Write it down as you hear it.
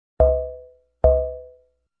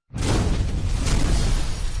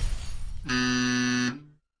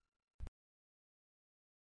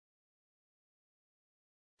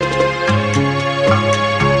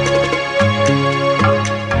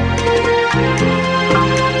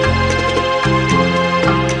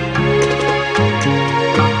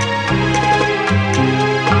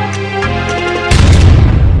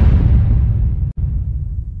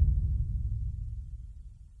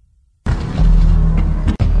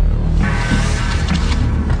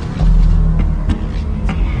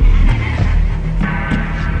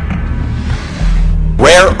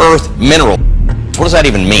mineral. What does that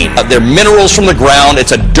even mean? They're minerals from the ground.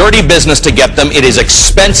 It's a dirty business to get them. It is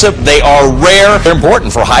expensive. They are rare. They're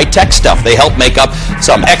important for high-tech stuff. They help make up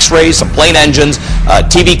some X-rays, some plane engines,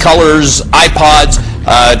 TV colors, iPods,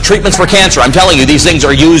 treatments for cancer. I'm telling you, these things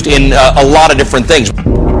are used in a lot of different things.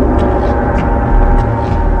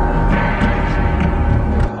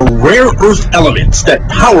 Rare earth elements that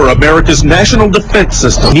power America's national defense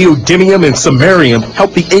system. Neodymium and samarium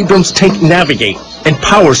help the Abrams tank navigate and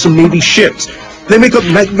power some Navy ships. They make up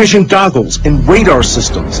night vision goggles and radar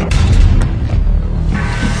systems.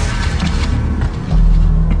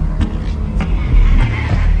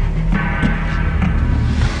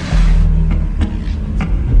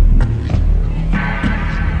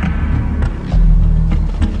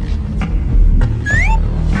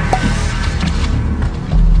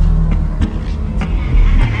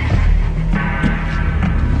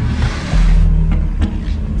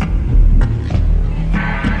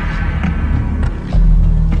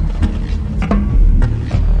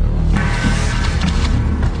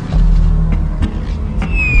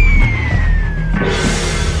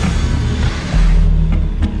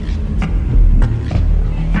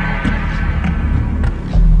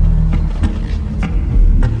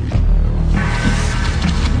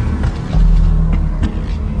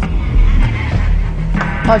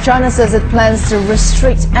 China says it plans to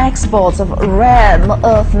restrict exports of rare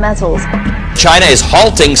earth metals. China is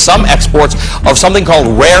halting some exports of something called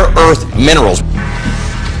rare earth minerals.